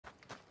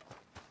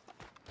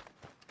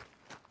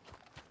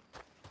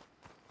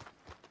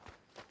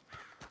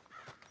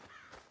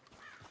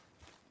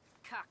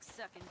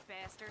Cocksucking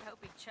bastard. Hope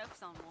he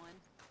chokes on one.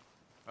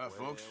 Hi,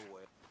 folks.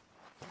 Well.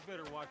 You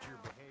better watch your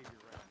behavior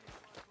around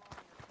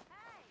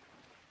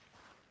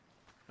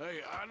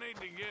here. Hey, I need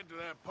to get to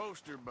that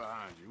poster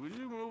behind you. Would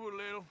you move a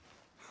little?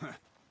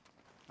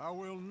 I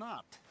will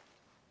not.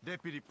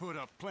 Deputy put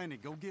up plenty.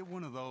 Go get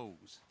one of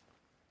those.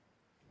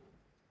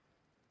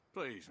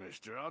 Please,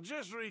 mister, I'll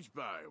just reach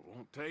by. It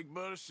won't take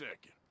but a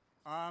second.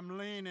 I'm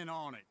leaning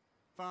on it.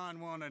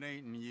 Find one that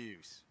ain't in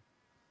use.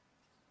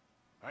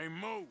 Hey,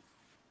 move.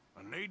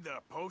 I need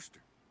that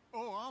poster.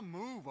 Oh, I'll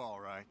move, all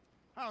right.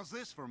 How's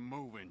this for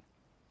moving?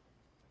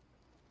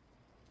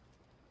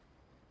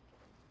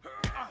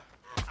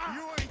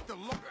 You ain't the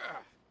lo-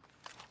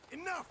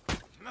 Enough!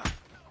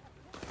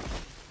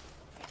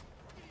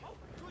 Oh,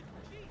 good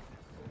Jesus!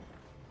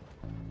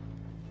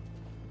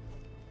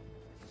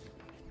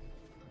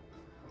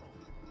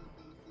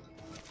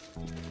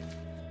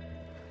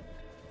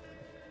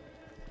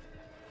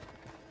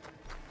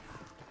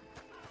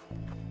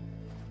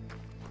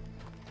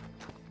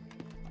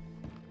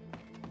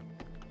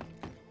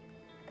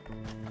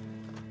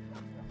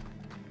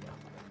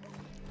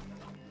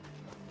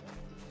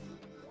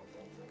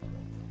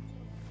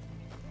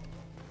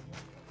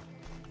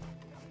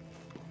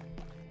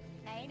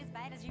 Ain't as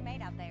bad as you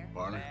made out there.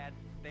 Partner? Bad,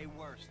 they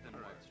worse than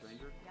worse.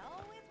 stranger. You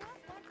always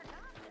was one for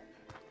gossip.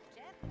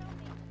 Jeff told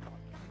me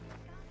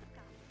gossip.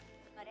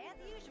 But as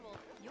usual,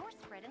 you're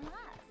spreading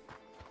lies.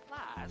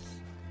 Lies?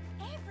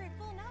 Every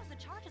fool knows the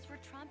charges were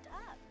trumped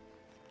up.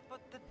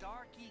 But the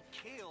darky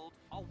killed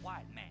a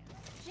white man.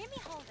 Jimmy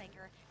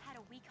Holdaker had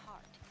a weak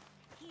heart.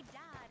 He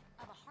died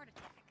of a heart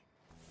attack.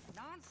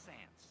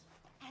 Nonsense.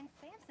 And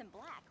Samson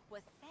Black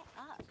was set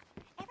up.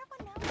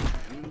 Everyone knows.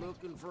 You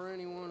looking for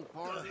anyone,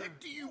 partner? What the heck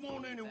do you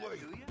want anyway?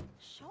 Do you?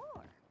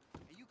 Sure.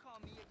 And you call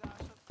me a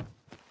gossip?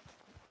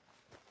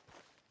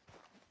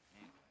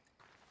 Anyway.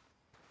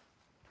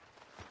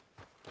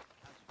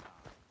 How's your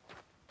father?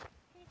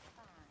 He's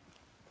fine.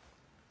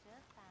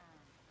 Just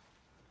fine.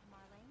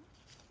 Marlene?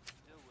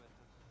 Still with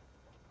us.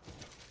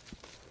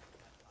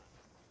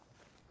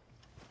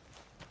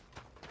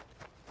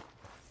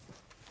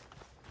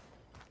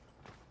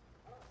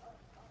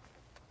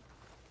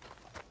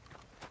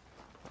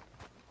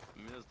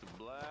 Mr.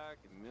 Black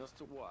and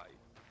Mr. White.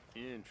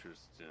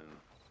 Interesting.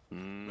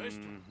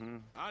 Mister,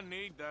 I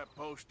need that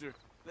poster.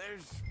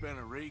 There's been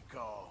a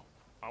recall.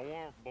 I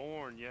weren't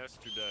born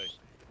yesterday.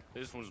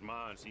 This one's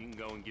mine, so you can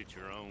go and get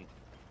your own.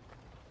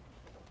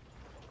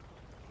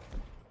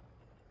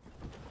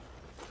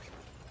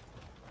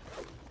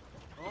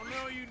 Oh,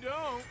 no, you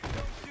don't.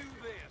 Don't do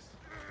this!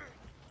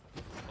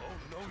 Oh,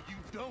 no, you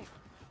don't.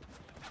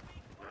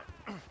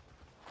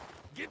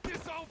 Get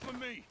this off of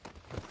me!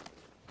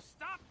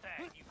 Stop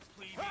that, you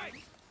plebeian!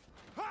 Hey!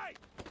 Hey!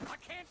 I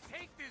can't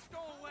take this! Go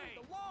away!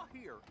 The law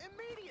here!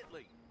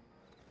 Immediately!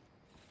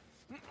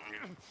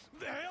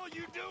 The hell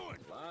you doing?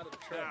 A lot of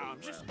trouble. Now,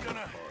 I'm just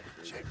gonna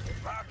check your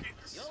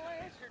pockets. You'll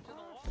answer to the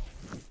law.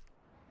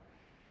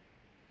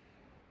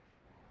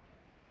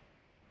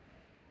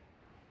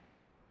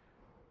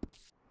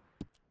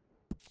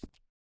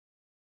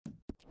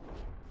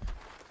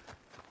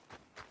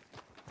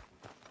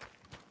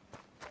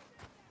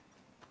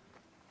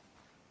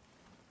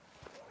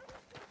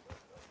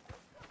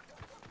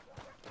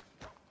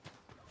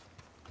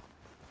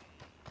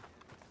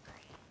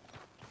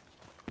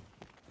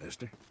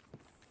 Mister?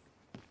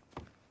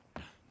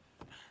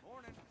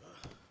 Morning.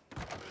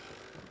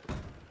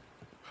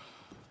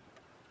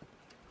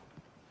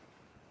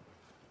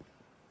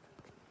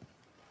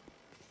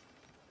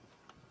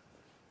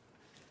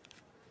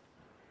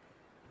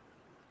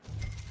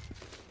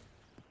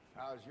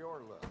 How's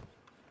your luck?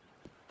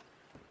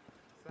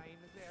 Same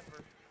as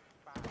ever.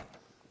 Fine.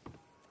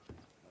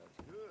 That's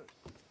good.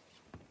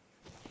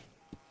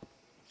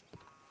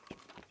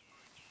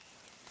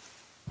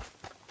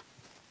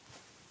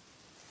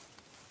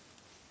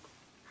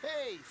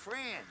 Hey,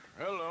 friend.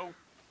 Hello.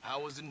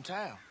 How was in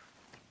town?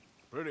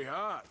 Pretty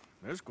hot.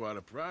 There's quite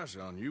a price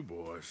on you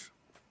boys.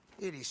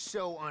 It is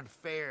so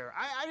unfair.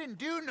 I didn't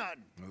do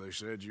nothing. Well, they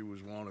said you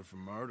was wanted for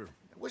murder.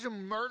 It wasn't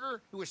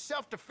murder. It was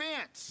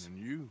self-defense. And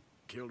you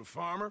killed a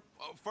farmer?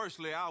 Well,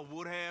 firstly, I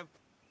would have,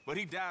 but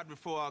he died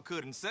before I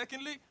could. And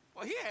secondly,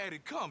 well, he had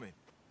it coming.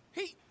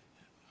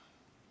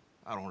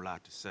 I don't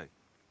like to say.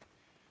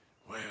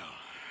 Well...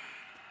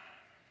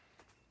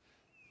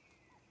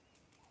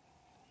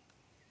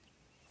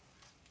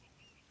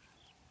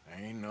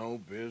 ain't no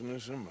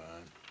business of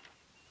mine.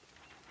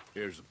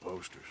 Here's the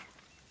posters.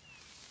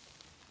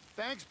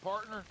 Thanks,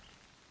 partner.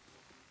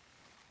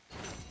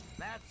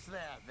 That's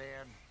that,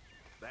 then.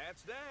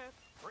 That's that.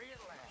 Free at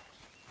last.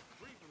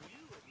 Free from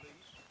you, at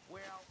least.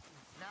 Well,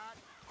 not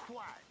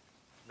quite.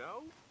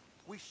 No?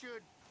 We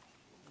should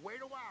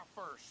wait a while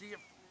first, see if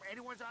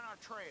anyone's on our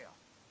trail.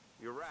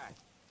 You're right.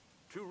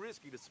 Too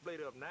risky to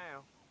split up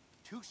now.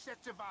 2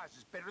 sets of eyes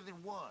is better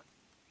than 1.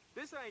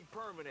 This ain't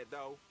permanent,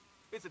 though.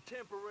 It's a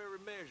temporary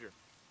measure.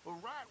 Well,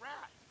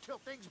 right. Till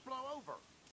things blow over.